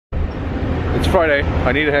It's Friday,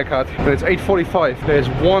 I need a haircut, and it's 8:45. There's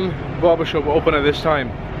one barbershop open at this time,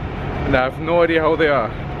 and I have no idea how they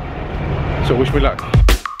are. So wish me luck.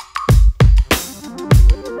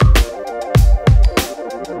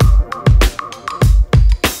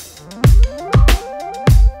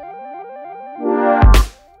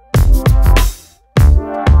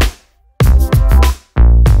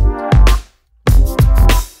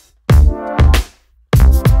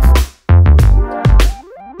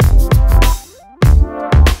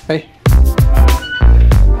 Hey.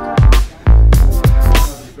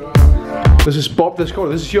 This is Bob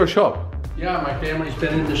Discord. This is your shop. Yeah, my family's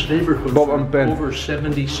been in this neighborhood Bob for and Ben. over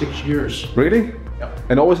 76 years. Really? Yep.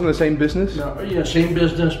 And always in the same business? No, yeah, same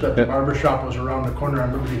business, but the barber shop was around the corner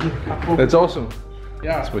on Liberty Hill. That's awesome.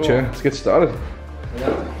 Yeah, it's cool. Yeah, let's get started.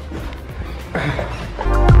 Yeah.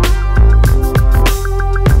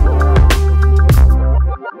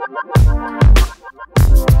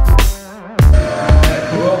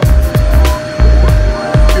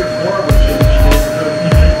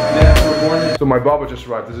 So my barber just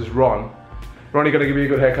arrived. This is Ron. Ron, you gonna give me a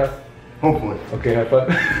good haircut? Hopefully. Okay, high five.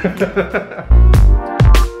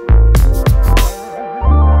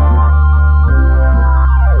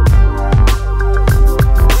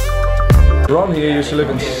 Ron here used to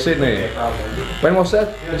live in Sydney. When was that?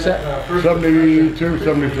 Is that 72,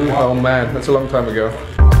 73. Oh man, that's a long time ago.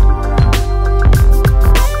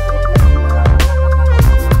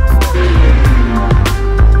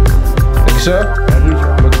 Thank you, sir.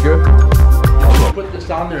 Looks good. We put this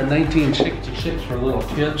on there in 1966 for little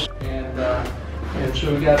kids, and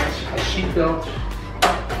so we got a seat belt,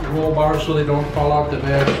 roll bars so they don't fall out the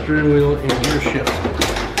bed, steering wheel, and gear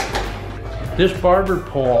shift. This barber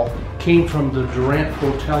pole came from the Durant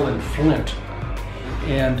Hotel in Flint,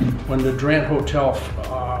 and when the Durant Hotel,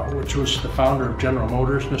 which was the founder of General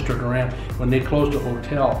Motors, Mr. Durant, when they closed the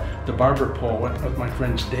hotel, the barber pole went with my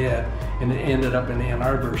friend's dad, and it ended up in Ann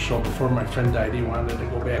Arbor. So before my friend died, he wanted to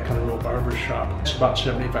go back on a real barber shop. It's about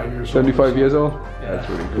 75 years old. 75 years old? Yeah. That's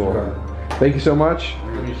really cool. Thank you so much.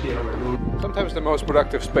 Let me see how we're doing. Sometimes the most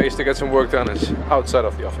productive space to get some work done is outside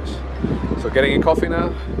of the office. So getting a coffee now,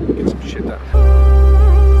 get some shit done.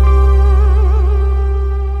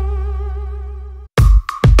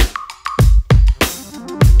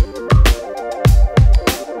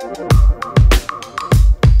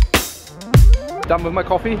 Done with my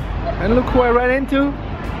coffee, and look who I ran into.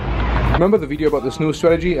 Remember the video about the snooze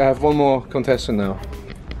strategy? I have one more contestant now.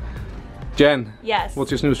 Jen. Yes.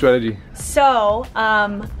 What's your snooze strategy? So,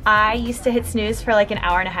 I used to hit snooze for like an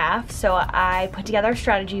hour and a half, so I put together a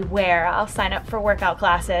strategy where I'll sign up for workout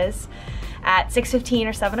classes at 6:15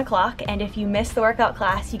 or 7 o'clock, and if you miss the workout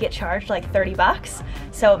class, you get charged like 30 bucks.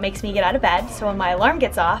 So it makes me get out of bed, so when my alarm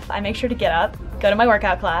gets off, I make sure to get up, go to my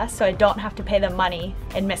workout class, so I don't have to pay them money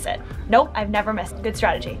and miss it. Nope, I've never missed. Good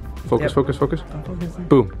strategy. Focus, Yep. focus, focus. I'm focusing.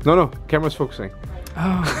 Boom. No, no, camera's focusing.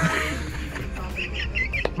 Oh.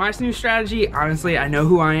 My snooze strategy, honestly, I know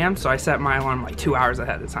who I am, so I set my alarm like 2 hours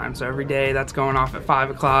ahead of time. So every day that's going off at 5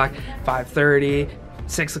 o'clock, 5:30,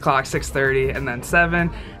 6 o'clock, 6:30, and then 7.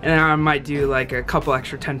 And then I might do like a couple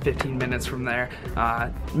extra 10-15 minutes from there,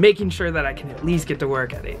 making sure that I can at least get to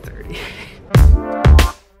work at 8:30.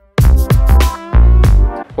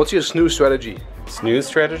 What's your snooze strategy? Snooze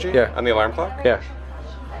strategy? Yeah. On the alarm clock? Yeah.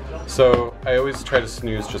 So I always try to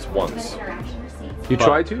snooze just once. You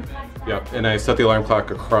try to? Yep, and I set the alarm clock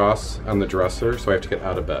across on the dresser, so I have to get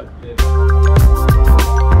out of bed.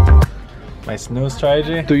 My snooze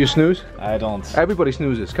strategy? Do you snooze? I don't. Everybody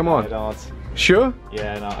snoozes, come I on. don't. Sure?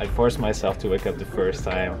 Yeah, no, I force myself to wake up the first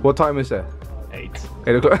time. What time is that? 8.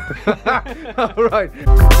 8 o'clock. Alright.